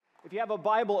If you have a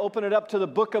Bible, open it up to the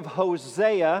book of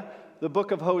Hosea,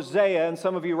 and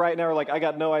some of you right now are like, I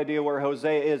got no idea where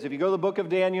Hosea is. If you go to the book of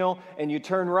Daniel and you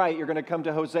turn right, you're going to come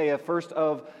to Hosea, first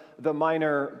of the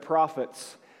minor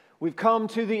prophets. We've come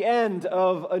to the end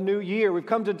of a new year. We've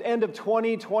come to the end of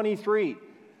 2023.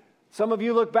 Some of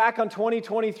you look back on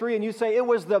 2023 and you say, it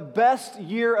was the best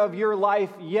year of your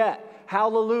life yet.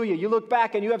 Hallelujah. You look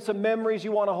back and you have some memories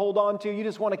you want to hold on to. You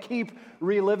just want to keep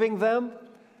reliving them.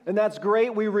 And that's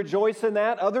great. We rejoice in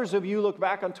that. Others of you look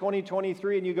back on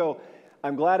 2023 and you go,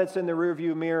 I'm glad it's in the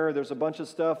rearview mirror. There's a bunch of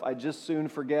stuff I just soon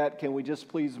forget. Can we just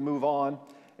please move on?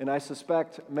 And I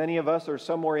suspect many of us are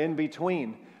somewhere in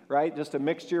between, right? Just a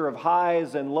mixture of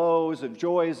highs and lows, of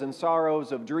joys and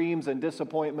sorrows, of dreams and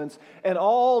disappointments, and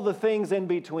all the things in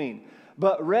between.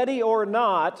 But ready or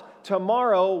not,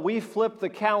 tomorrow we flip the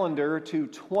calendar to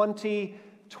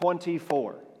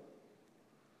 2024.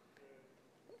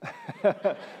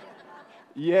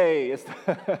 Yay.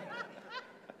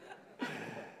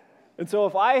 And so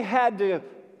if I had to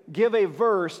give a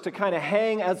verse to kind of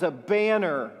hang as a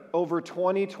banner over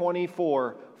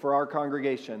 2024 for our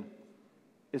congregation,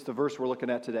 it's the verse we're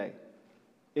looking at today.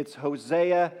 It's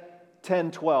Hosea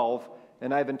 10:12,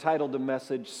 and I've entitled the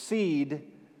message, Seed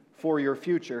for Your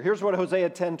Future. Here's what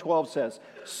Hosea 10:12 says.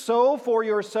 Sow for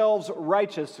yourselves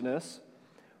righteousness,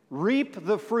 reap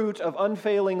the fruit of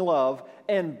unfailing love,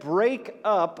 and break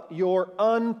up your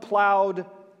unplowed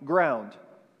ground.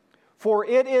 For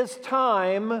it is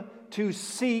time to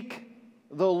seek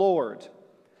the Lord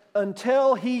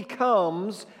until He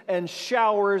comes and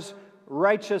showers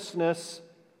righteousness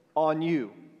on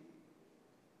you.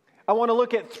 I want to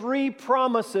look at three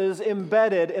promises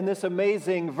embedded in this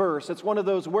amazing verse. It's one of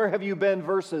those where have you been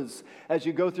verses as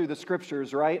you go through the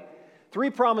scriptures, right? Three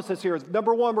promises here.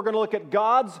 Number one, we're going to look at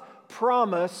God's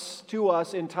promise to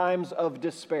us in times of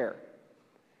despair.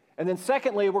 And then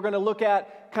secondly, we're going to look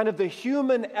at kind of the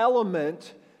human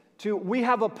element to we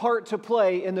have a part to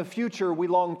play in the future we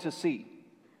long to see.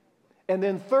 And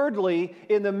then thirdly,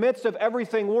 in the midst of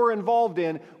everything we're involved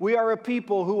in, we are a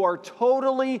people who are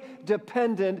totally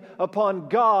dependent upon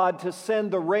God to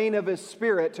send the rain of His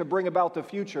Spirit to bring about the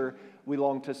future we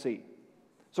long to see.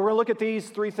 So we're going to look at these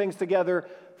three things together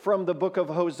from the book of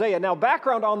Hosea. Now,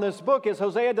 background on this book is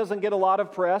Hosea doesn't get a lot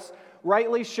of press,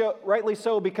 rightly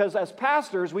so, because as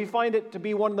pastors, we find it to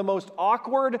be one of the most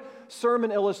awkward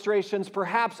sermon illustrations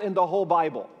perhaps in the whole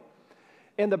Bible.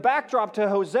 And the backdrop to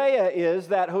Hosea is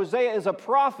that Hosea is a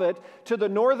prophet to the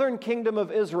northern kingdom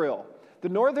of Israel. The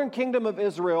northern kingdom of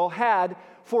Israel had,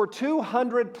 for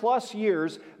 200 plus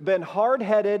years, been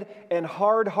hard-headed and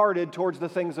hard-hearted towards the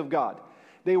things of God.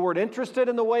 They weren't interested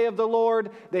in the way of the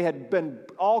Lord. They had been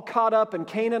all caught up in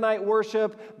Canaanite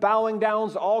worship, bowing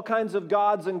down to all kinds of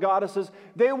gods and goddesses.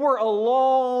 They were a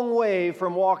long way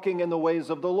from walking in the ways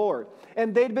of the Lord.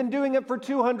 And they'd been doing it for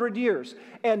 200 years.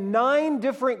 And 9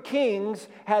 different kings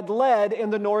had led in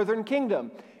the northern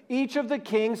kingdom. Each of the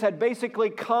kings had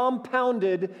basically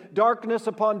compounded darkness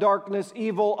upon darkness,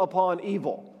 evil upon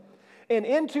evil. And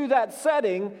into that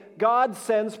setting, God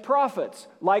sends prophets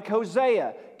like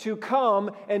Hosea to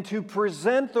come and to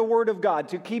present the Word of God,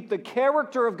 to keep the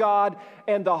character of God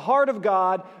and the heart of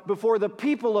God before the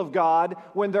people of God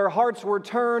when their hearts were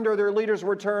turned or their leaders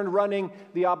were turned running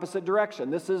the opposite direction.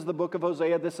 This is the book of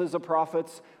Hosea. This is a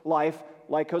prophet's life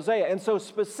like Hosea. And so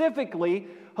specifically,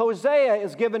 Hosea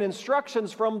is given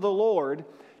instructions from the Lord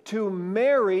to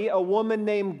marry a woman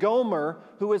named Gomer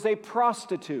who is a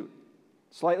prostitute.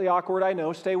 Slightly awkward, I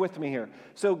know. Stay with me here.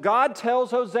 So God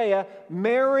tells Hosea,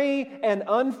 marry an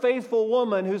unfaithful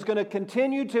woman who's going to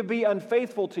continue to be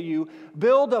unfaithful to you.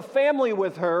 Build a family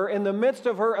with her in the midst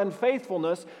of her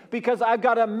unfaithfulness because I've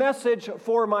got a message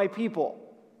for my people.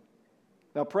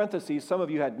 Now, parentheses, some of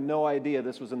you had no idea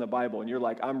this was in the Bible, and you're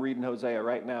like, I'm reading Hosea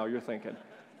right now. You're thinking,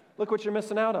 look what you're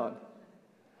missing out on.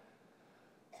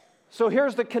 So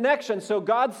here's the connection. So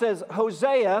God says,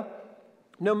 Hosea,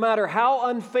 no matter how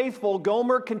unfaithful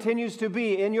Gomer continues to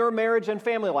be in your marriage and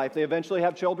family life, they eventually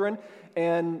have children,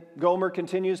 and Gomer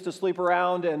continues to sleep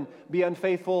around and be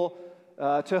unfaithful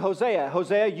to Hosea.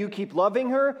 Hosea, you keep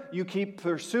loving her, you keep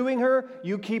pursuing her,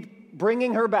 you keep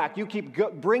bringing her back. You keep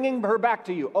bringing her back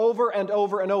to you over and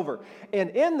over and over. And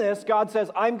in this, God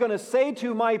says, I'm going to say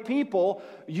to my people,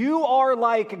 you are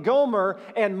like Gomer,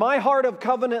 and my heart of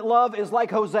covenant love is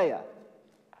like Hosea.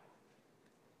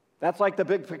 That's like the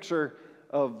big picture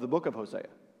of the book of Hosea.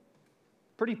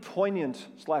 Pretty poignant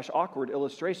 / awkward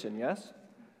illustration, yes?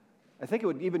 I think it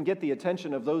would even get the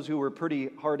attention of those who were pretty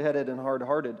hard-headed and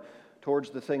hard-hearted towards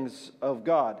the things of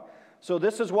God. So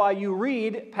this is why you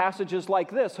read passages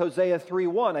like this, Hosea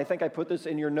 3:1. I think I put this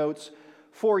in your notes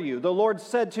for you. The Lord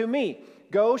said to me,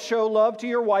 Go show love to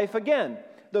your wife again,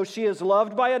 though she is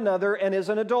loved by another and is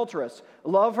an adulteress.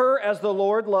 Love her as the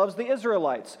Lord loves the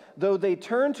Israelites, though they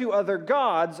turn to other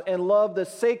gods and love the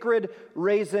sacred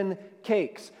raisin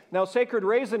cakes. Now, sacred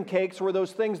raisin cakes were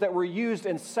those things that were used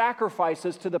in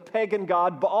sacrifices to the pagan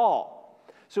god Baal.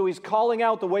 So he's calling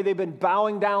out the way they've been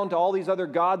bowing down to all these other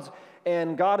gods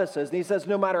and goddesses. And he says,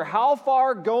 no matter how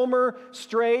far Gomer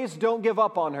strays, don't give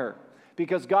up on her.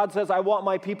 Because God says, I want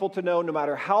my people to know no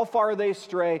matter how far they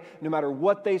stray, no matter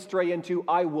what they stray into,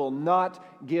 I will not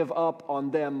give up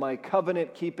on them. My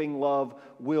covenant-keeping love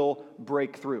will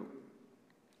break through.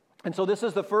 And so this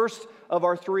is the first of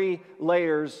our three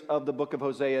layers of the book of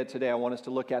Hosea today I want us to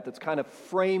look at that's kind of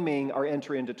framing our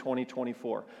entry into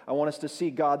 2024. I want us to see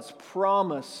God's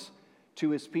promise to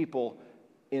his people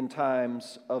in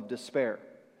times of despair.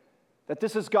 That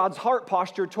this is God's heart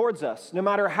posture towards us, no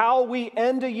matter how we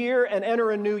end a year and enter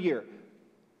a new year.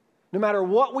 No matter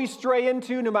what we stray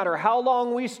into, no matter how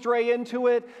long we stray into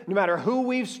it, no matter who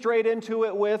we've strayed into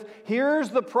it with, here's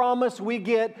the promise we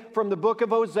get from the book of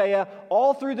Hosea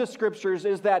all through the scriptures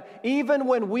is that even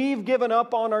when we've given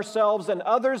up on ourselves and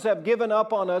others have given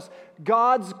up on us,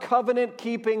 God's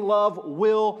covenant-keeping love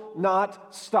will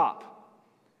not stop.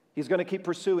 He's going to keep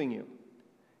pursuing you.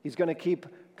 He's going to keep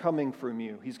coming from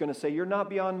you. He's going to say, you're not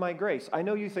beyond my grace. I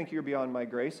know you think you're beyond my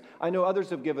grace. I know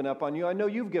others have given up on you. I know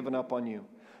you've given up on you.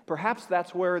 Perhaps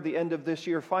that's where the end of this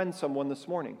year finds someone this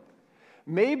morning.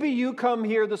 Maybe you come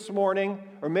here this morning,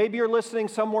 or maybe you're listening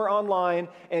somewhere online,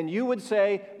 and you would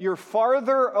say you're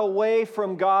farther away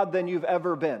from God than you've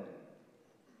ever been.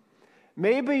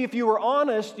 Maybe if you were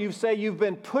honest, you'd say you've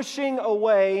been pushing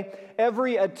away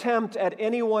every attempt at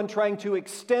anyone trying to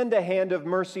extend a hand of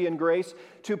mercy and grace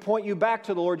to point you back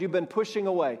to the Lord. You've been pushing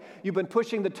away. You've been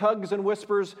pushing the tugs and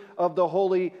whispers of the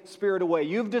Holy Spirit away.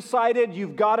 You've decided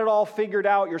you've got it all figured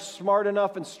out. You're smart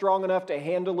enough and strong enough to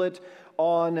handle it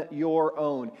on your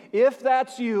own. If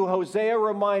that's you, Hosea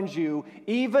reminds you,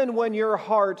 even when your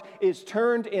heart is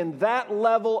turned in that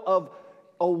level of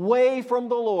away from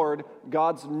the Lord,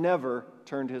 God's never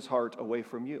turned his heart away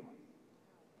from you.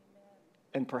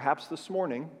 And perhaps this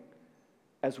morning,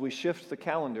 as we shift the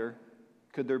calendar,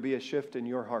 could there be a shift in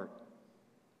your heart?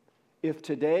 If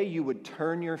today you would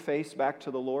turn your face back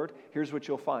to the Lord, here's what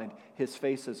you'll find. His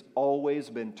face has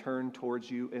always been turned towards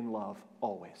you in love,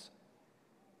 always.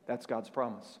 That's God's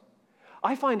promise.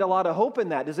 I find a lot of hope in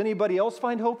that. Does anybody else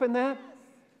find hope in that?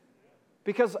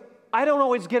 Because I don't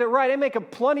always get it right. I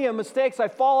make plenty of mistakes. I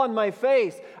fall on my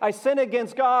face. I sin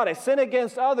against God. I sin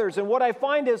against others. And what I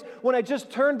find is when I just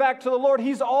turn back to the Lord,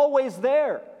 he's always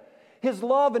there. His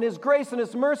love and his grace and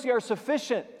his mercy are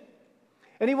sufficient.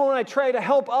 And even when I try to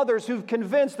help others who've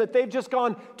convinced that they've just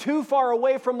gone too far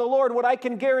away from the Lord, what I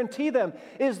can guarantee them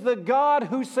is the God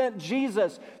who sent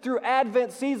Jesus through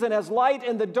Advent season as light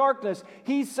in the darkness.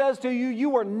 He says to you,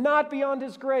 you are not beyond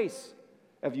his grace.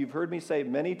 As you've heard me say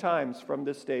many times from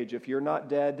this stage, if you're not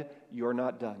dead, you're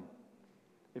not done.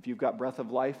 If you've got breath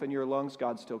of life in your lungs,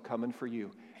 God's still coming for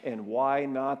you. And why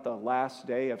not the last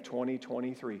day of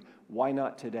 2023? Why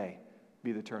not today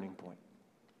be the turning point?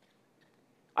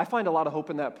 I find a lot of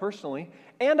hope in that personally,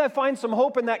 and I find some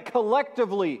hope in that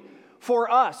collectively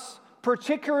for us,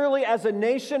 particularly as a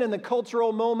nation in the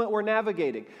cultural moment we're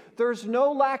navigating. There's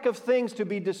no lack of things to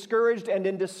be discouraged and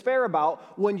in despair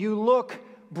about when you look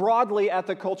broadly at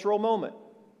the cultural moment.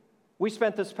 We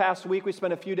spent this past week, we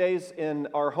spent a few days in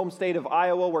our home state of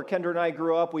Iowa where Kendra and I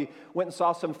grew up. We went and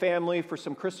saw some family for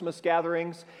some Christmas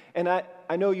gatherings. And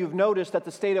I know you've noticed that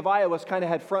the state of Iowa's kind of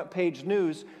had front page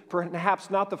news, perhaps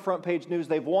not the front page news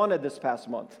they've wanted this past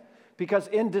month. Because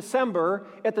in December,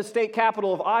 at the state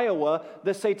capital of Iowa,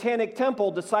 the Satanic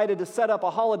Temple decided to set up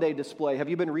a holiday display. Have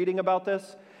you been reading about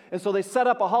this? And so they set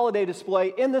up a holiday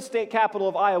display in the state capital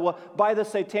of Iowa by the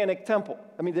Satanic Temple.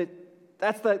 I mean,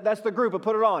 that's the group who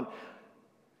put it on.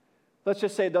 Let's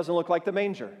just say it doesn't look like the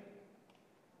manger.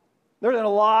 There's been a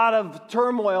lot of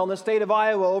turmoil in the state of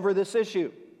Iowa over this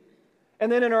issue.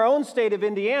 And then in our own state of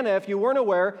Indiana, if you weren't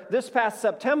aware, this past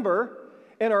September,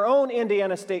 in our own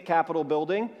Indiana State Capitol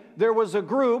building, there was a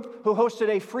group who hosted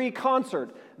a free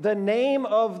concert. The name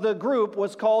of the group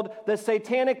was called the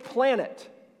Satanic Planet.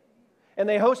 And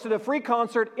they hosted a free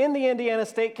concert in the Indiana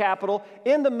State Capitol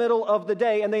in the middle of the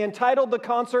day, and they entitled the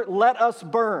concert, Let Us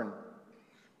Burn,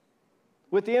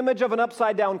 with the image of an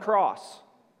upside-down cross.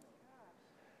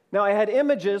 Now, I had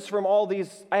images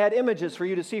for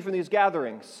you to see from these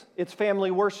gatherings. It's family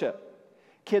worship.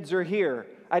 Kids are here.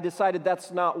 I decided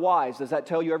that's not wise. Does that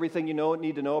tell you everything you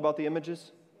need to know about the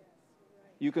images?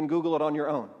 You can Google it on your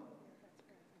own.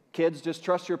 Kids, just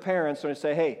trust your parents when they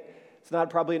say, hey, it's not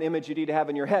probably an image you need to have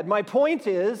in your head. My point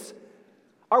is,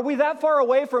 Are we that far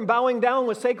away from bowing down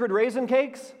with sacred raisin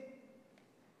cakes?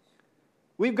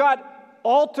 We've got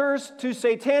altars to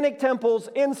satanic temples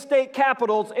in state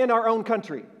capitals in our own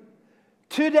country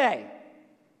today.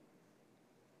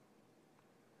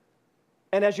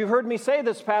 And as you've heard me say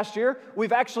this past year,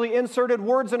 we've actually inserted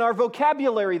words in our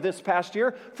vocabulary this past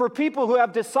year for people who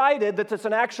have decided that it's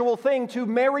an actual thing to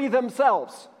marry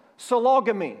themselves.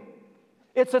 Sologamy.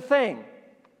 It's a thing.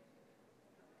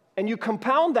 And you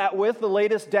compound that with the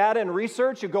latest data and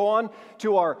research. You go on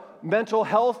to our mental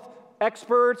health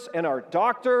experts and our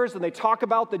doctors, and they talk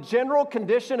about the general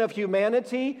condition of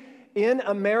humanity in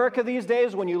America these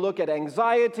days. When you look at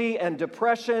anxiety and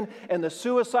depression and the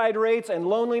suicide rates and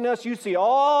loneliness, you see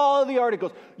all the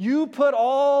articles. You put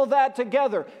all that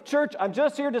together. Church, I'm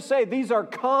just here to say these are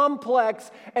complex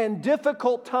and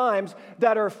difficult times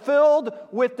that are filled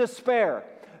with despair.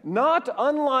 Not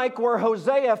unlike where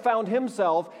Hosea found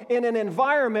himself in an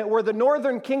environment where the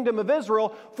northern kingdom of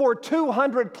Israel for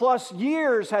 200 plus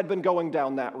years had been going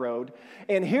down that road.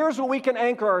 And here's what we can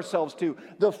anchor ourselves to.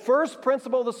 The first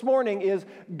principle this morning is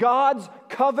God's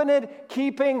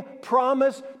covenant-keeping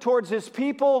promise towards His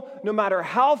people, no matter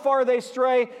how far they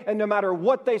stray and no matter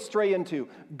what they stray into.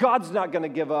 God's not going to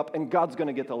give up, and God's going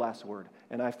to get the last word.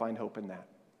 And I find hope in that.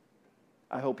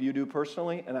 I hope you do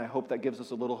personally, and I hope that gives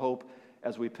us a little hope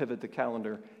as we pivot the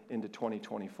calendar into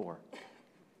 2024.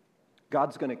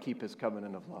 God's going to keep His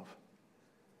covenant of love.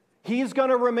 He's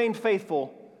going to remain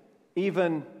faithful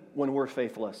even when we're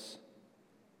faithless.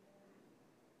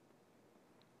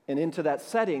 And into that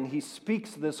setting, He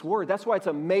speaks this word. That's why it's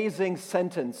an amazing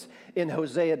sentence in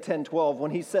Hosea 10:12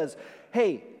 when He says,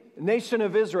 hey, nation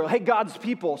of Israel, hey, God's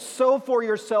people, sow for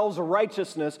yourselves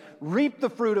righteousness, reap the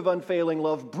fruit of unfailing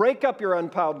love, break up your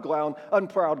unplowed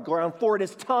ground, for it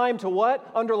is time to what?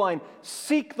 Underline,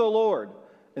 seek the Lord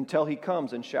until He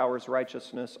comes and showers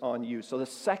righteousness on you. So the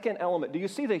second element, do you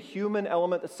see the human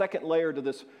element, the second layer to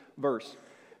this verse?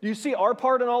 Do you see our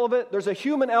part in all of it? There's a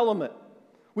human element.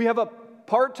 We have a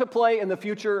part to play in the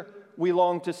future we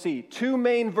long to see. Two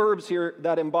main verbs here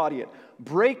that embody it.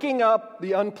 Breaking up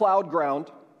the unplowed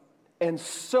ground and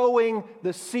sowing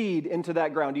the seed into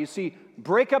that ground. Do you see,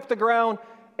 break up the ground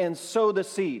and sow the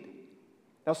seed?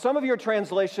 Now, some of your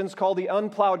translations call the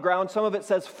unplowed ground, some of it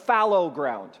says fallow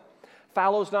ground.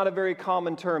 Fallow is not a very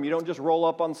common term. You don't just roll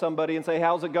up on somebody and say,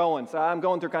 how's it going? So I'm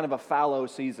going through kind of a fallow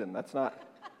season. That's not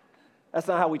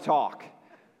how we talk.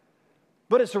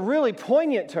 But it's a really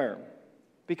poignant term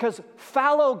because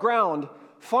fallow ground,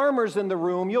 farmers in the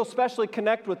room, you'll especially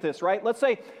connect with this, right? Let's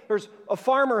say there's a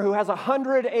farmer who has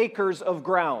 100 acres of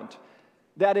ground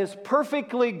that is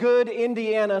perfectly good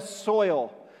Indiana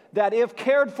soil that if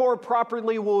cared for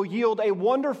properly will yield a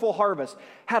wonderful harvest,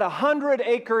 had 100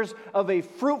 acres of a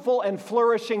fruitful and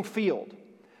flourishing field.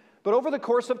 But over the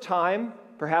course of time,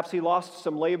 perhaps he lost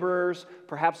some laborers,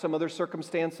 perhaps some other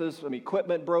circumstances, some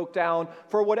equipment broke down.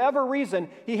 For whatever reason,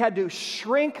 he had to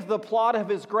shrink the plot of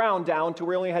his ground down to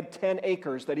where he only had 10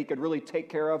 acres that he could really take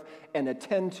care of and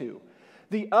attend to.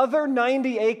 The other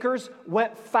 90 acres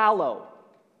went fallow.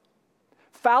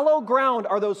 Fallow ground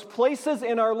are those places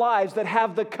in our lives that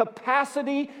have the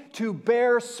capacity to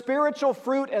bear spiritual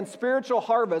fruit and spiritual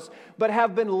harvest, but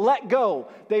have been let go.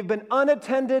 They've been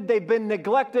unattended, they've been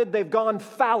neglected, they've gone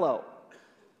fallow.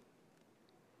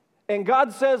 And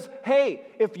God says, hey,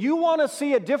 if you want to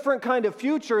see a different kind of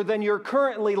future than you're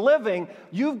currently living,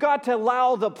 you've got to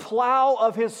allow the plow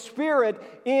of His Spirit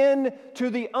into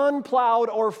the unplowed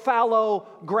or fallow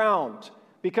ground.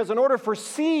 Because in order for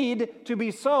seed to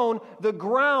be sown, the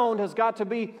ground has got to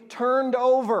be turned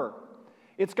over.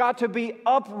 It's got to be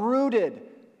uprooted.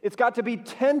 It's got to be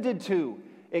tended to.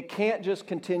 It can't just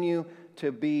continue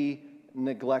to be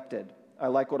neglected. I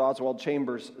like what Oswald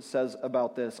Chambers says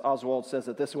about this. Oswald says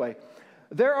it this way: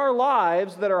 there are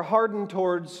lives that are hardened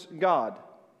towards God.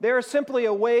 They are simply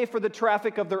a way for the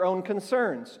traffic of their own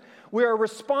concerns. We are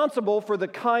responsible for the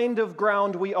kind of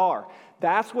ground we are.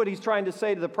 That's what he's trying to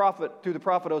say to the prophet, through the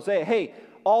prophet Hosea. Hey,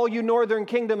 all you northern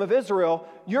kingdom of Israel,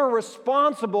 you're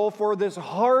responsible for this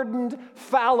hardened,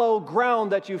 fallow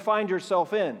ground that you find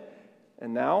yourself in.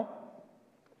 And now,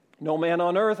 no man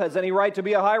on earth has any right to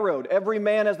be a high road. Every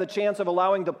man has the chance of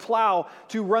allowing the plow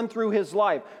to run through his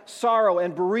life. Sorrow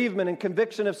and bereavement and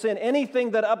conviction of sin, anything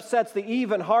that upsets the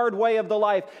even, hard way of the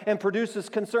life and produces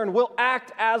concern will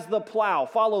act as the plow.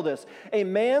 Follow this. A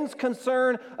man's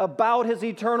concern about his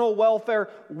eternal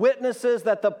welfare witnesses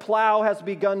that the plow has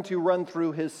begun to run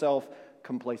through his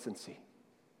self-complacency.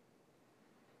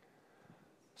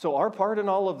 So our part in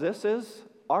all of this is,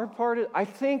 I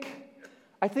think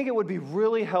I think it would be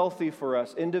really healthy for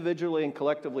us individually and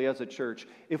collectively as a church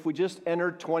if we just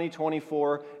entered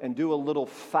 2024 and do a little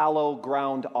fallow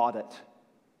ground audit.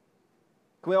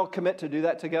 Can we all commit to do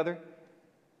that together?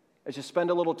 As you spend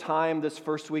a little time this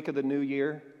first week of the new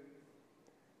year,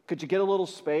 could you get a little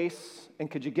space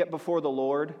and could you get before the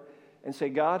Lord and say,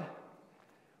 God,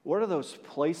 what are those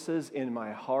places in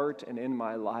my heart and in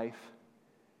my life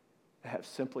that have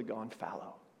simply gone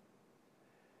fallow?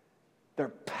 They're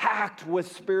packed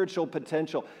with spiritual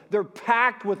potential. They're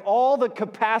packed with all the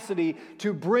capacity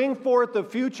to bring forth the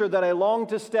future that I long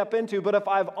to step into. But if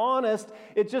I'm honest,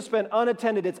 it's just been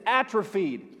unattended. It's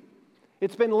atrophied.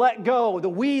 It's been let go. The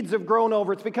weeds have grown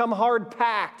over. It's become hard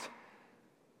packed.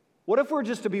 What if we're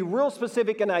just to be real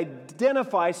specific and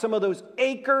identify some of those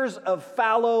acres of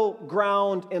fallow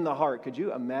ground in the heart? Could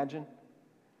you imagine?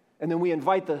 And then we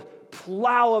invite the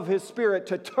plow of His Spirit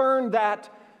to turn that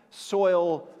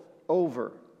soil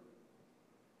over.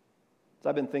 So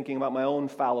I've been thinking about my own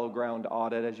fallow ground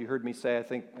audit. As you heard me say,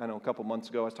 a couple months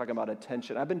ago, I was talking about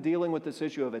attention. I've been dealing with this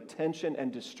issue of attention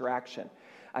and distraction.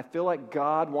 I feel like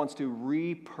God wants to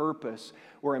repurpose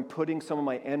where I'm putting some of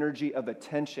my energy of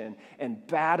attention and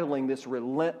battling this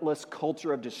relentless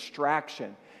culture of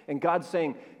distraction. And God's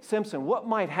saying, Simpson, what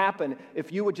might happen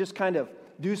if you would just kind of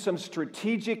do some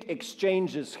strategic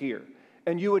exchanges here?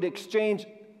 And you would exchange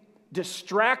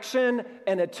distraction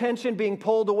and attention being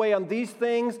pulled away on these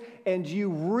things, and you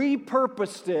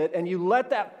repurposed it, and you let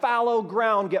that fallow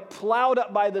ground get plowed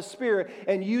up by the Spirit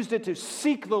and used it to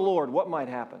seek the Lord. What might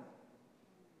happen?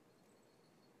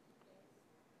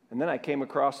 And then I came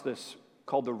across this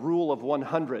called the Rule of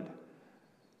 100.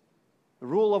 The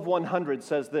Rule of 100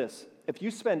 says this: if you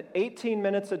spend 18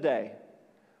 minutes a day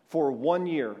for 1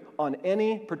 year on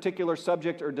any particular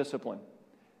subject or discipline,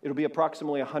 it'll be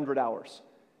approximately 100 hours.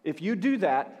 If you do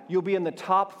that, you'll be in the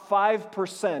top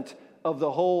 5% of the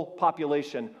whole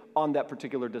population on that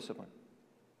particular discipline.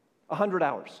 100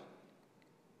 hours.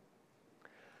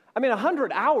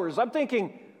 100 hours, I'm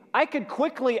thinking I could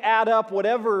quickly add up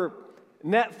whatever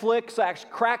Netflix,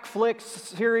 crack flicks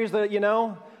series that,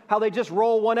 how they just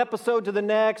roll one episode to the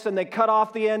next and they cut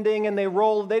off the ending and they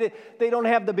don't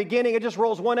have the beginning. It just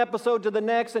rolls one episode to the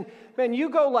next. And man, you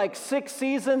go like 6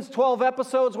 seasons, 12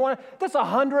 episodes, that's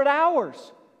 100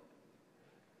 hours.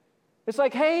 It's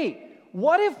like, hey,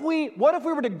 what if we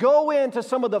were to go into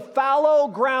some of the fallow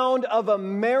ground of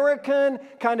American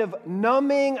kind of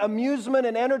numbing amusement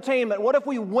and entertainment? What if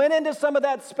we went into some of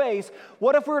that space?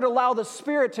 What if we were to allow the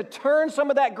Spirit to turn some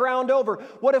of that ground over?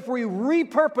 What if we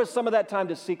repurpose some of that time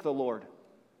to seek the Lord?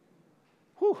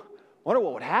 Whew. I wonder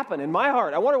what would happen in my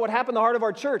heart. I wonder what happened in the heart of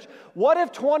our church. What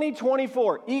if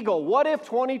 2024, Eagle, what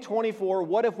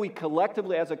if we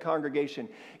collectively as a congregation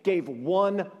gave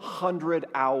 100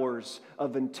 hours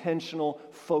of intentional,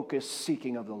 focused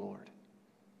seeking of the Lord?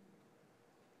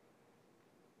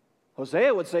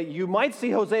 Hosea would say, you might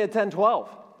see Hosea 10:12.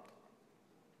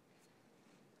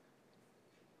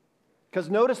 Because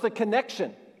notice the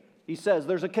connection. He says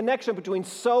there's a connection between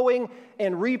sowing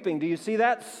and reaping. Do you see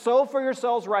that? Sow for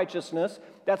yourselves righteousness.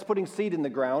 That's putting seed in the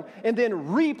ground. And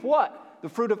then reap what? The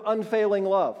fruit of unfailing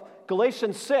love.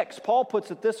 Galatians 6, Paul puts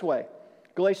it this way.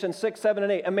 Galatians 6, 7,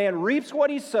 and 8. A man reaps what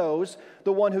he sows.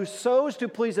 The one who sows to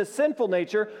please his sinful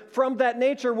nature, from that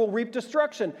nature will reap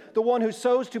destruction. The one who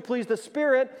sows to please the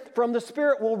Spirit, from the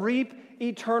Spirit will reap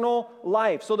eternal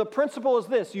life. So the principle is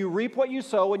this. You reap what you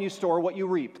sow and you store what you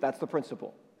reap. That's the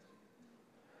principle.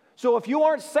 So if you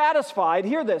aren't satisfied,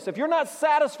 hear this, if you're not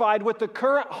satisfied with the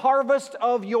current harvest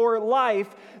of your life,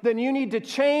 then you need to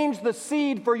change the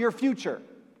seed for your future.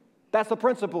 That's the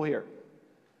principle here.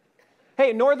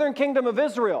 Hey, Northern Kingdom of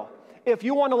Israel, if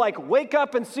you want to wake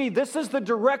up and see this is the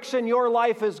direction your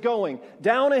life is going,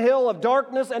 down a hill of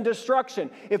darkness and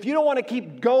destruction, if you don't want to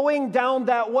keep going down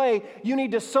that way, you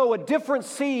need to sow a different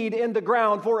seed in the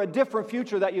ground for a different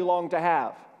future that you long to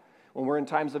have. When we're in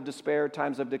times of despair,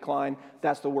 times of decline,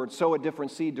 that's the word. Sow a different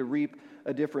seed to reap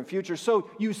a different future. So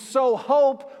you sow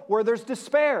hope where there's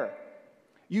despair.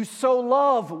 You sow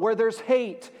love where there's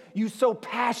hate. You sow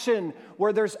passion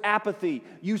where there's apathy.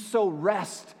 You sow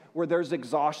rest where there's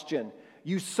exhaustion.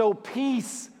 You sow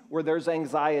peace where there's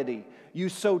anxiety. You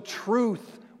sow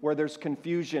truth where there's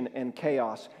confusion and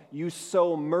chaos. You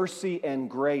sow mercy and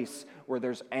grace where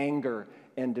there's anger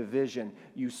and division.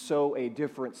 You sow a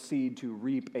different seed to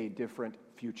reap a different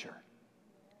future.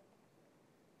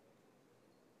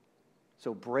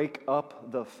 So break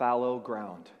up the fallow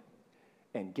ground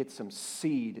and get some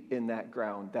seed in that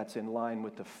ground that's in line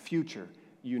with the future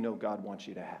you know God wants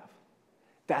you to have.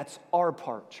 That's our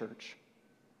part, church.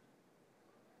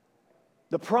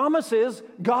 The promise is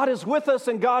God is with us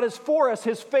and God is for us.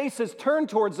 His face is turned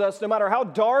towards us no matter how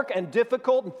dark and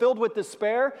difficult and filled with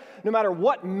despair, no matter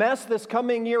what mess this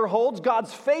coming year holds,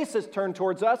 God's face is turned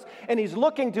towards us and He's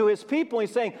looking to His people.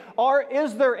 He's saying,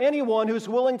 is there anyone who's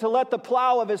willing to let the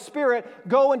plow of His Spirit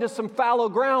go into some fallow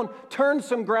ground, turn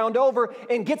some ground over,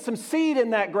 and get some seed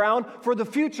in that ground for the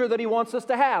future that He wants us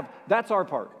to have? That's our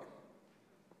part.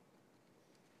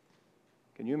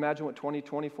 Can you imagine what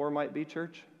 2024 might be,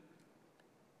 church?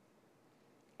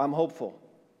 I'm hopeful.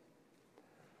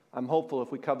 I'm hopeful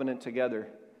if we covenant together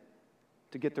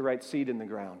to get the right seed in the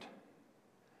ground,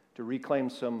 to reclaim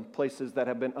some places that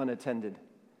have been unattended.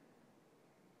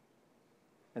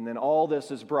 And then all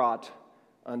this is brought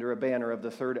under a banner of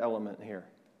the third element here.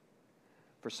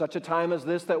 For such a time as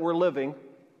this that we're living,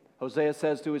 Hosea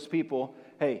says to his people,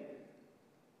 hey,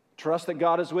 trust that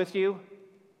God is with you,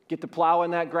 get the plow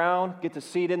in that ground, get the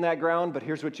seed in that ground, but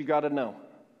here's what you got to know,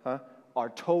 our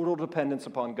total dependence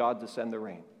upon God to send the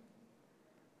rain.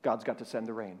 God's got to send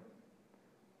the rain.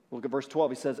 Look at verse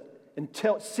 12. He says,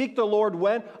 seek the Lord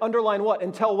when? Underline what?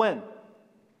 Until when?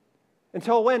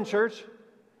 Until when, church?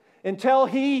 Until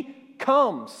He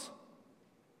comes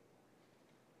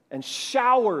and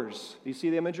showers. Do you see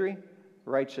the imagery?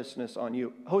 Righteousness on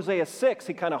you. Hosea 6,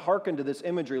 he kind of hearkened to this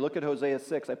imagery. Look at Hosea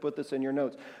 6. I put this in your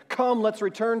notes. Come, let's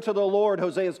return to the Lord.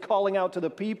 Hosea is calling out to the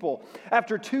people.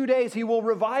 After 2 days, He will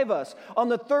revive us. On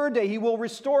the third day, He will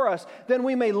restore us. Then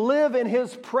we may live in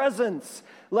His presence.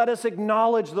 Let us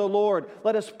acknowledge the Lord.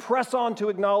 Let us press on to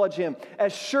acknowledge Him.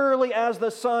 As surely as the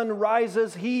sun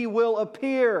rises, He will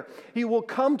appear. He will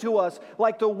come to us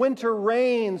like the winter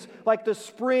rains, like the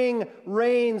spring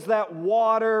rains that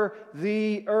water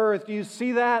the earth. Do you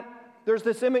see that? There's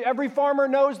this image. Every farmer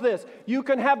knows this. You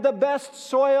can have the best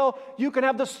soil, you can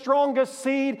have the strongest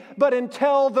seed, but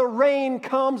until the rain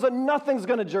comes, nothing's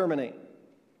going to germinate.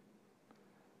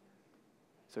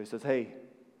 So he says, hey,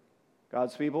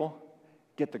 God's people,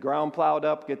 get the ground plowed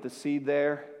up, get the seed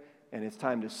there, and it's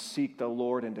time to seek the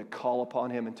Lord and to call upon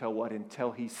Him until what?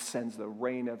 Until He sends the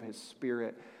rain of His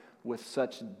Spirit with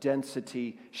such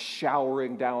density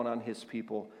showering down on His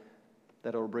people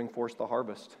that it will bring forth the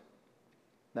harvest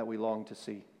that we long to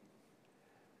see.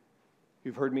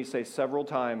 You've heard me say several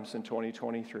times in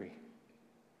 2023,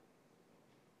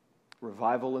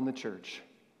 revival in the church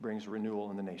brings renewal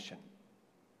in the nation.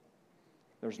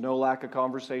 There's no lack of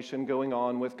conversation going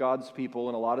on with God's people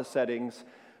in a lot of settings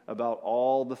about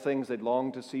all the things they'd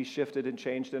long to see shifted and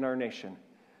changed in our nation.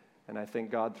 And I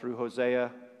think God, through Hosea,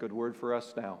 good word for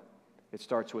us now. It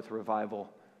starts with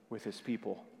revival with His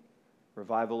people.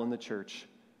 Revival in the church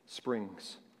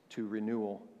springs to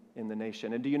renewal in the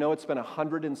nation. And do you know it's been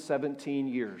 117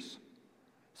 years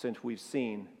since we've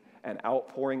seen an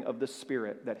outpouring of the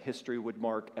Spirit that history would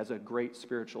mark as a great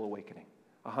spiritual awakening.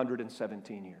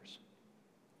 117 years.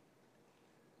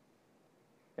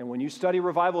 And when you study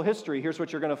revival history, here's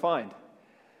what you're going to find.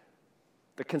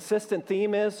 The consistent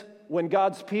theme is when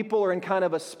God's people are in kind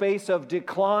of a space of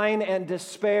decline and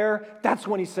despair, that's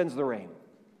when He sends the rain.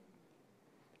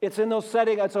 It's in those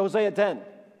settings, it's Hosea 10.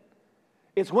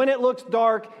 It's when it looks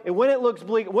dark and when it looks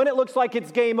bleak, when it looks like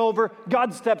it's game over,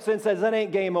 God steps in and says, that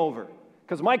ain't game over.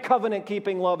 Because my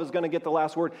covenant-keeping love is going to get the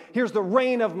last word. Here's the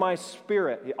rain of my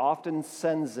Spirit. He often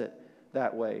sends it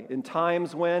that way. In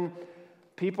times when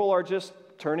people are just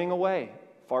turning away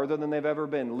farther than they've ever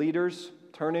been. Leaders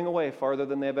turning away farther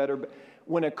than they've ever been.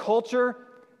 When a culture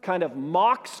kind of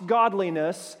mocks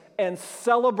godliness and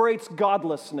celebrates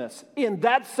godlessness, in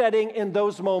that setting, in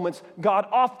those moments, God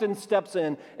often steps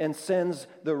in and sends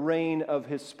the rain of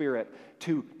His Spirit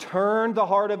to turn the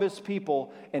heart of His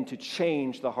people and to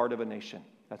change the heart of a nation.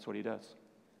 That's what He does.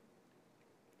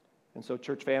 And so,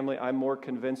 church family, I'm more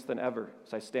convinced than ever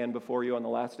as I stand before you on the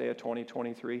last day of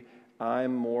 2023,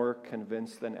 I'm more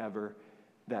convinced than ever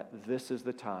that this is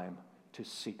the time to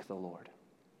seek the Lord.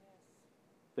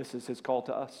 This is His call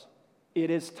to us.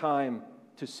 It is time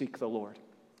to seek the Lord.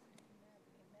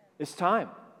 It's time.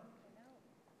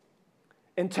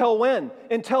 Until when?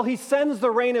 Until He sends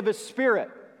the rain of His Spirit.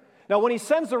 Now, when He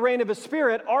sends the rain of His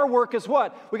Spirit, our work is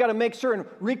what? We got to make sure and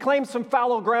reclaim some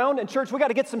fallow ground. And church, we got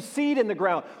to get some seed in the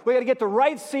ground. We got to get the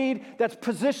right seed that's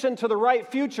positioned to the right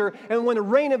future. And when the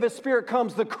rain of His Spirit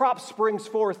comes, the crop springs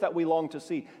forth that we long to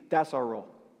see. That's our role.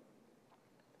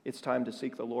 It's time to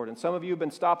seek the Lord. And some of you have been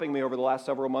stopping me over the last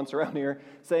several months around here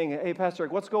saying, hey, Pastor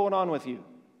Rick, what's going on with you?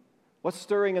 What's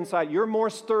stirring inside? You're more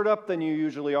stirred up than you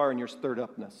usually are in your stirred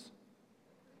upness.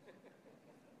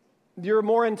 you're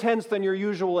more intense than your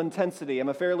usual intensity. I'm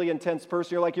a fairly intense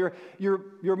person. You're like,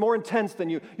 you're more intense than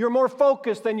you're more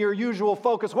focused than your usual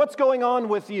focus. What's going on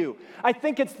with you? I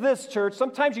think it's this, church.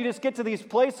 Sometimes you just get to these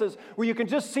places where you can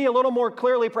just see a little more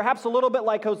clearly, perhaps a little bit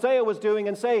like Hosea was doing,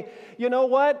 and say, you know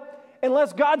what?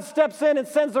 Unless God steps in and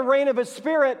sends the rain of His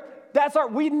Spirit,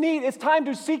 it's time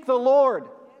to seek the Lord.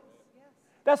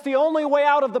 That's the only way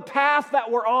out of the path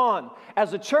that we're on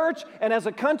as a church and as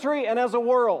a country and as a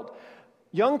world.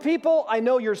 Young people, I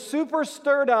know you're super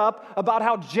stirred up about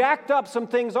how jacked up some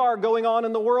things are going on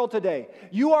in the world today.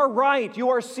 You are right. You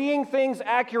are seeing things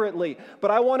accurately. But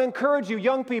I want to encourage you,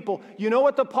 young people, you know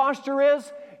what the posture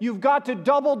is? You've got to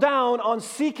double down on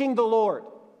seeking the Lord.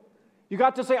 You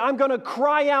got to say, I'm going to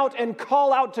cry out and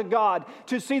call out to God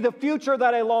to see the future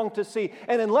that I long to see.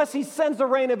 And unless He sends the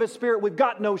rain of His Spirit, we've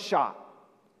got no shot.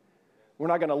 We're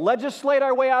not going to legislate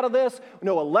our way out of this.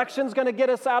 No election's going to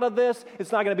get us out of this.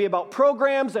 It's not going to be about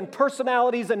programs and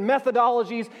personalities and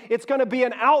methodologies. It's going to be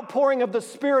an outpouring of the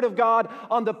Spirit of God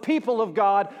on the people of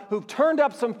God who've turned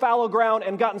up some fallow ground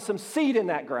and gotten some seed in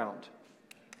that ground.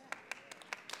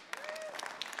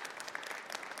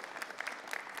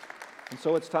 And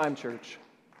so it's time, church.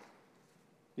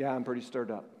 Yeah, I'm pretty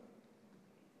stirred up.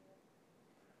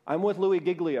 I'm with Louis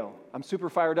Giglio. I'm super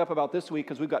fired up about this week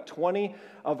because we've got 20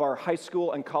 of our high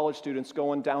school and college students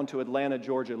going down to Atlanta,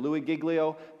 Georgia. Louis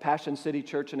Giglio, Passion City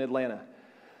Church in Atlanta.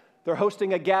 They're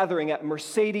hosting a gathering at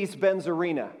Mercedes-Benz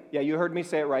Arena. Yeah, you heard me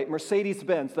say it right.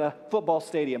 Mercedes-Benz, the football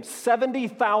stadium.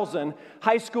 70,000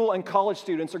 high school and college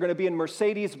students are going to be in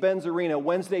Mercedes-Benz Arena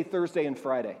Wednesday, Thursday, and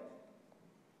Friday.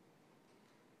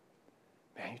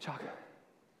 Man, you talk.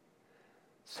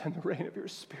 Send the rain of your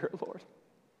Spirit, Lord.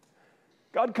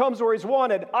 God comes where He's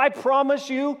wanted. I promise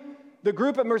you, the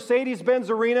group at Mercedes-Benz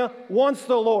Arena wants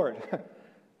the Lord.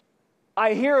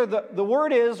 I hear the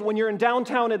word is when you're in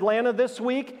downtown Atlanta this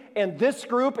week and this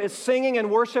group is singing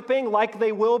and worshiping like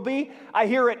they will be, I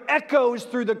hear it echoes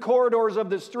through the corridors of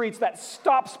the streets that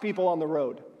stops people on the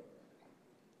road.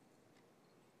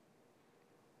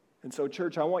 And so,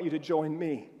 church, I want you to join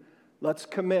me. Let's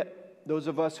commit, those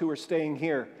of us who are staying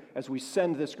here, as we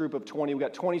send this group of 20. We've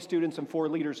got 20 students and 4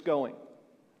 leaders going.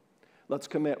 Let's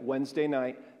commit Wednesday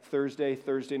night, Thursday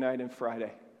night, and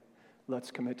Friday. Let's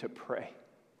commit to pray.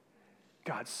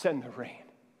 God, send the rain.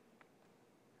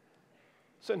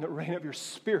 Send the rain of your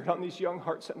Spirit on these young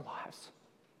hearts and lives.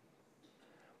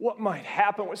 What might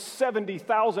happen with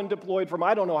 70,000 deployed from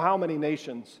I don't know how many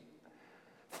nations,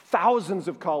 thousands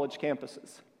of college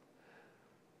campuses?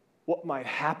 What might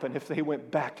happen if they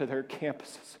went back to their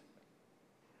campuses?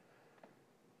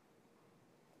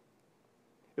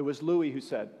 It was Louis who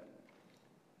said,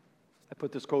 I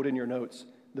put this quote in your notes,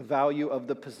 the value of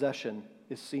the possession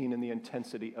is seen in the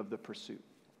intensity of the pursuit.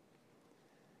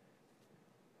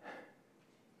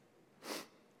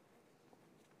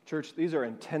 Church, these are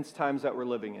intense times that we're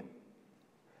living in.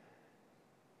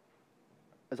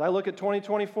 As I look at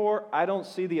 2024, I don't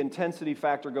see the intensity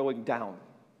factor going down.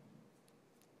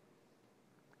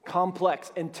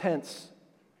 Complex, intense.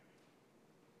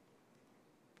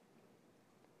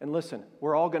 And listen,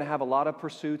 we're all going to have a lot of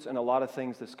pursuits and a lot of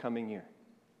things this coming year.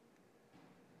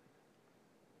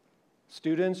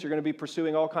 Students, you're going to be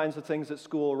pursuing all kinds of things at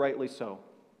school, rightly so.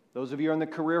 Those of you on the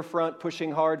career front,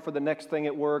 pushing hard for the next thing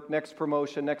at work, next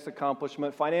promotion, next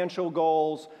accomplishment, financial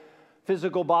goals,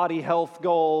 physical body health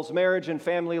goals, marriage and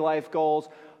family life goals,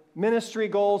 ministry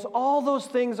goals, all those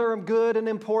things are good and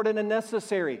important and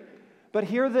necessary. But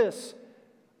hear this,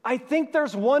 I think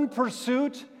there's one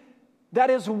pursuit that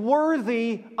is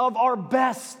worthy of our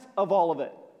best of all of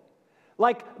it.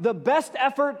 Like the best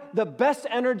effort, the best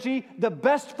energy, the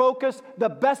best focus, the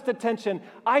best attention.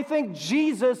 I think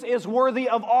Jesus is worthy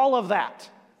of all of that.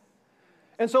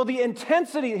 And so the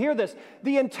intensity, hear this,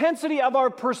 the intensity of our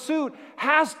pursuit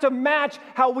has to match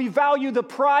how we value the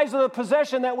prize of the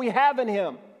possession that we have in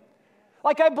Him.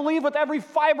 Like I believe with every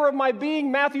fiber of my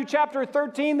being, Matthew chapter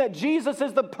 13, that Jesus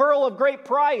is the pearl of great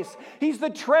price. He's the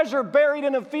treasure buried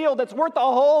in a field that's worth the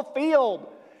whole field.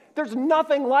 There's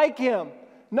nothing like Him.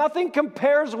 Nothing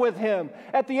compares with Him.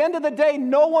 At the end of the day,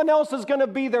 no one else is going to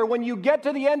be there. When you get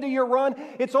to the end of your run,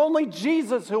 it's only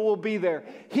Jesus who will be there.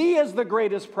 He is the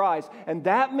greatest prize. And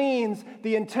that means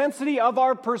the intensity of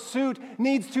our pursuit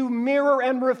needs to mirror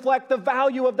and reflect the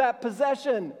value of that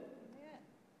possession.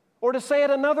 Or to say it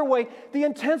another way, the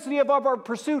intensity of our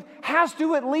pursuit has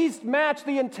to at least match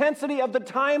the intensity of the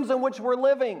times in which we're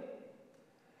living.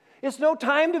 It's no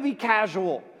time to be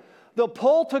casual. The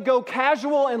pull to go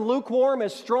casual and lukewarm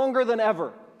is stronger than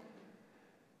ever.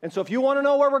 And so if you want to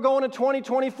know where we're going in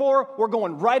 2024, we're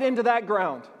going right into that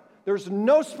ground. There's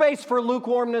no space for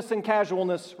lukewarmness and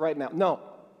casualness right now. No.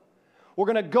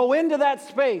 We're going to go into that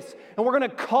space and we're going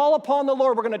to call upon the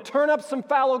Lord. We're going to turn up some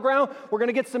fallow ground. We're going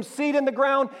to get some seed in the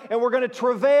ground and we're going to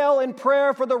travail in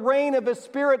prayer for the rain of His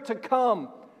Spirit to come,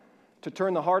 to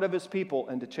turn the heart of His people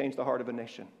and to change the heart of a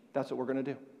nation. That's what we're going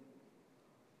to do.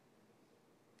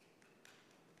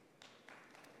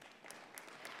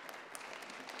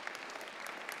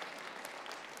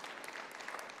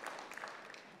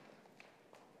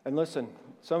 And listen,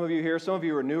 some of you here, some of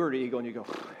you are newer to Eagle, and you go,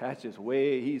 that's just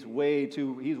he's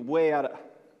way out of.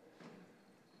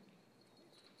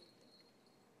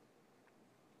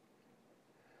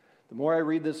 The more I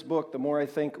read this book, the more I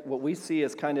think what we see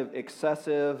as kind of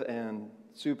excessive and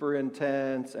super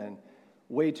intense and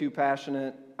way too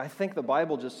passionate, I think the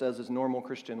Bible just says is normal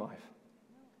Christian life.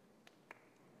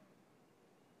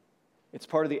 It's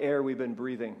part of the air we've been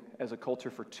breathing as a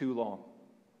culture for too long.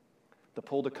 The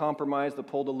pull to compromise, the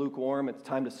pull to lukewarm, it's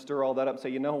time to stir all that up and say,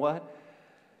 you know what?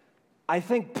 I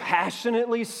think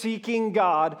passionately seeking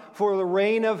God for the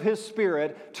rain of His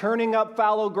Spirit, turning up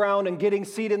fallow ground and getting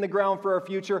seed in the ground for our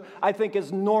future, I think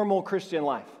is normal Christian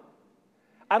life.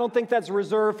 I don't think that's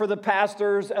reserved for the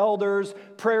pastors, elders,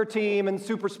 prayer team, and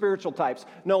super spiritual types.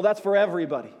 No, that's for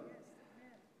everybody.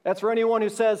 That's for anyone who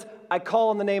says, I call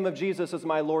on the name of Jesus as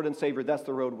my Lord and Savior. That's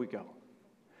the road we go.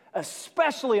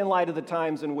 Especially in light of the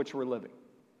times in which we're living.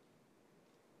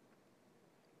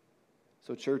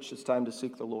 So church, it's time to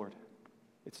seek the Lord.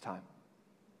 It's time.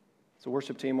 So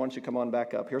worship team, why don't you come on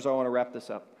back up? Here's how I want to wrap this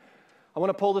up. I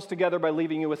want to pull this together by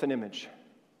leaving you with an image.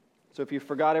 So if you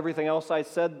forgot everything else I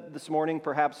said this morning,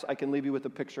 perhaps I can leave you with a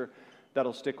picture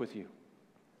that'll stick with you.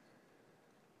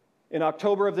 In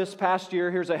October of this past year,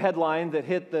 here's a headline that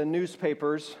hit the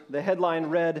newspapers. The headline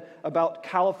read about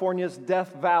California's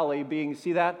Death Valley being,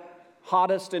 see that?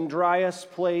 Hottest and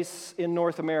driest place in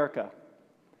North America.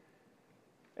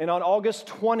 And on August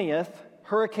 20th,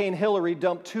 Hurricane Hillary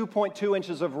dumped 2.2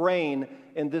 inches of rain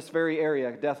in this very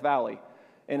area, Death Valley.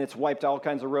 And it's wiped out all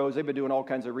kinds of roads. They've been doing all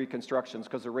kinds of reconstructions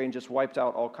because the rain just wiped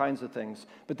out all kinds of things.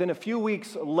 But then a few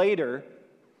weeks later,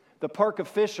 the park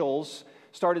officials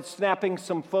started snapping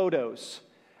some photos.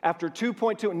 After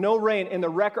 2.2, no rain in the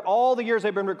record, all the years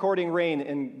they've been recording rain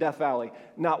in Death Valley,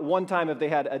 not one time have they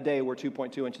had a day where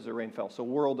 2.2 inches of rain fell. So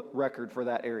world record for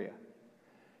that area.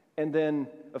 And then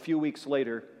a few weeks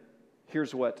later,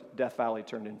 here's what Death Valley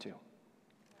turned into.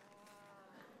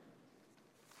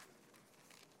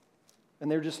 And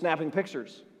they're just snapping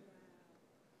pictures.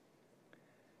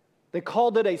 They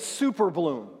called it a super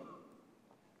bloom.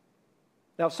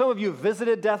 Now, if some of you have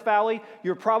visited Death Valley,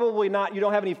 you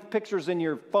don't have any pictures in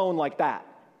your phone like that.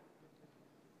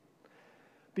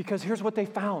 Because here's what they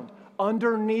found.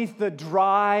 Underneath the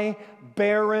dry,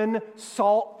 barren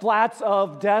salt flats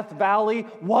of Death Valley,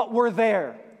 what were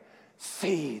there?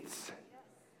 Seeds.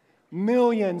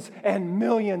 Millions and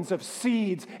millions of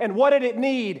seeds. And what did it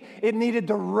need? It needed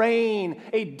the rain,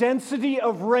 a density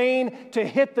of rain to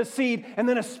hit the seed, and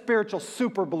then a spiritual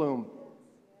super bloom.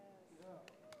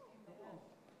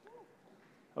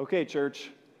 Okay,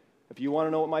 church, if you want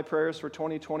to know what my prayer is for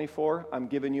 2024, I'm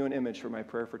giving you an image for my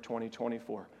prayer for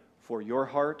 2024. For your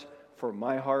heart, for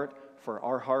my heart, for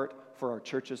our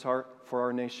church's heart, for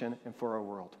our nation, and for our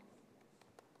world.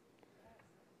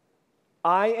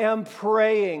 I am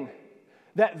praying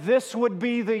that this would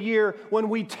be the year when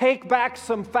we take back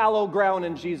some fallow ground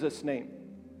in Jesus' name.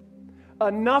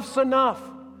 Enough's enough.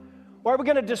 Why are we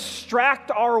going to distract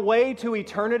our way to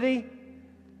eternity?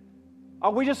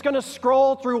 Are we just going to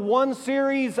scroll through one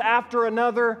series after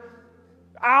another,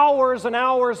 hours and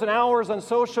hours and hours on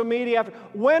social media?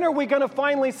 When are we going to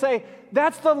finally say,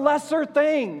 that's the lesser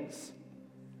things?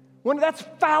 When that's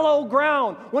fallow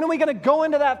ground. When are we going to go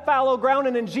into that fallow ground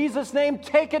and in Jesus' name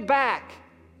take it back?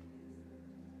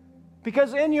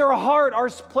 Because in your heart are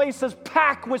places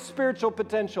packed with spiritual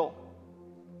potential.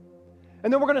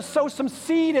 And then we're going to sow some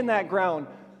seed in that ground.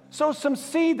 Sow some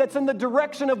seed that's in the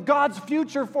direction of God's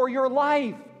future for your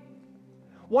life.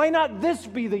 Why not this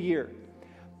be the year?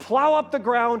 Plow up the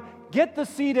ground, get the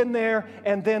seed in there,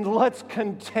 and then let's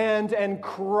contend and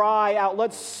cry out.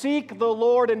 Let's seek the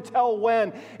Lord until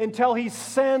when? Until He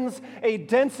sends a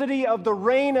density of the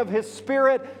rain of His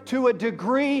Spirit to a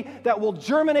degree that will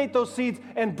germinate those seeds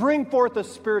and bring forth a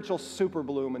spiritual super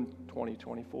bloom in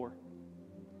 2024.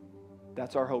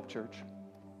 That's our hope, church.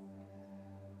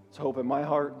 It's hope in my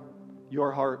heart,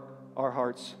 your heart, our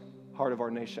hearts, heart of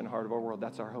our nation, heart of our world.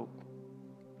 That's our hope.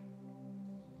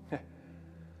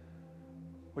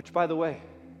 Which, by the way,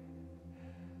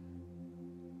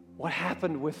 what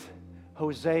happened with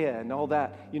Hosea and all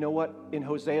that? You know what? In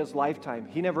Hosea's lifetime,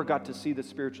 he never got to see the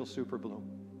spiritual super bloom.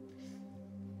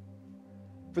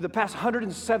 For the past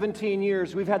 117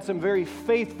 years, we've had some very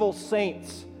faithful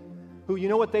saints who, you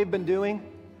know what they've been doing?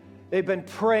 They've been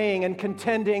praying and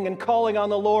contending and calling on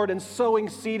the Lord and sowing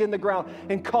seed in the ground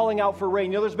and calling out for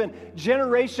rain. You know, there's been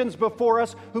generations before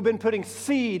us who've been putting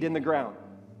seed in the ground.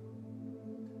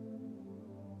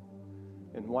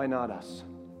 And why not us?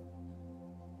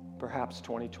 Perhaps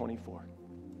 2024.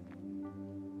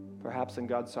 Perhaps in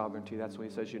God's sovereignty, that's when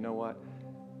He says, you know what?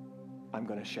 I'm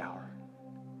going to shower.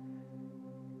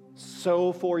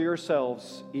 Sow for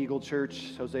yourselves, Eagle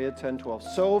Church, Hosea 10:12.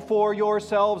 Sow for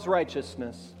yourselves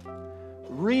righteousness.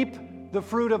 Reap the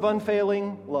fruit of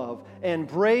unfailing love, and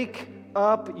break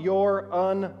up your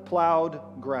unplowed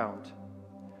ground.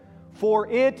 For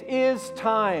it is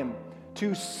time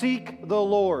to seek the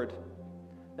Lord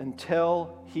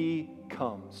until He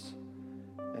comes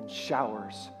and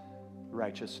showers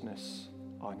righteousness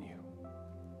on you.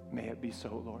 May it be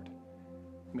so, Lord.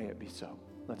 May it be so.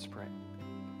 Let's pray.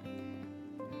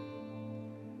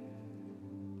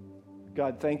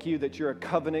 God, thank you that you're a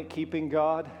covenant-keeping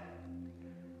God.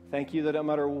 Thank you that no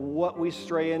matter what we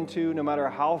stray into, no matter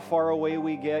how far away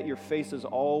we get, your face is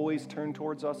always turned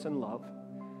towards us in love.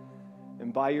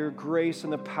 And by your grace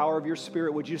and the power of your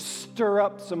Spirit, would you stir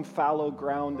up some fallow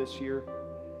ground this year?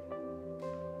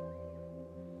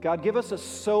 God, give us a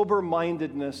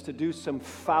sober-mindedness to do some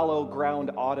fallow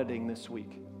ground auditing this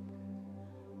week.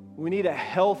 We need a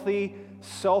healthy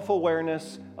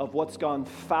self-awareness of what's gone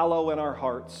fallow in our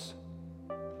hearts.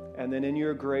 And then in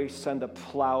your grace, send a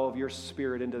plow of your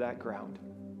Spirit into that ground.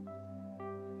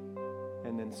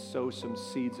 And then sow some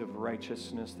seeds of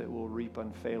righteousness that will reap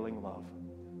unfailing love.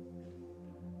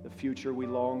 The future we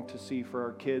long to see for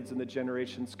our kids and the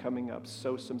generations coming up,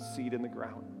 sow some seed in the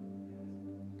ground.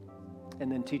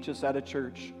 And then teach us at a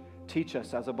church, teach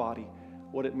us as a body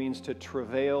what it means to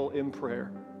travail in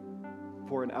prayer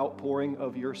for an outpouring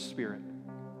of your Spirit.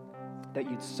 That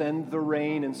you'd send the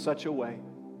rain in such a way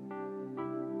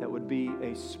that would be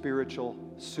a spiritual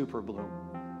super bloom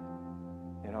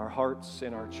in our hearts,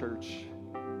 in our church,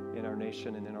 in our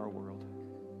nation, and in our world.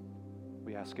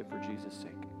 We ask it for Jesus'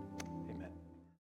 sake.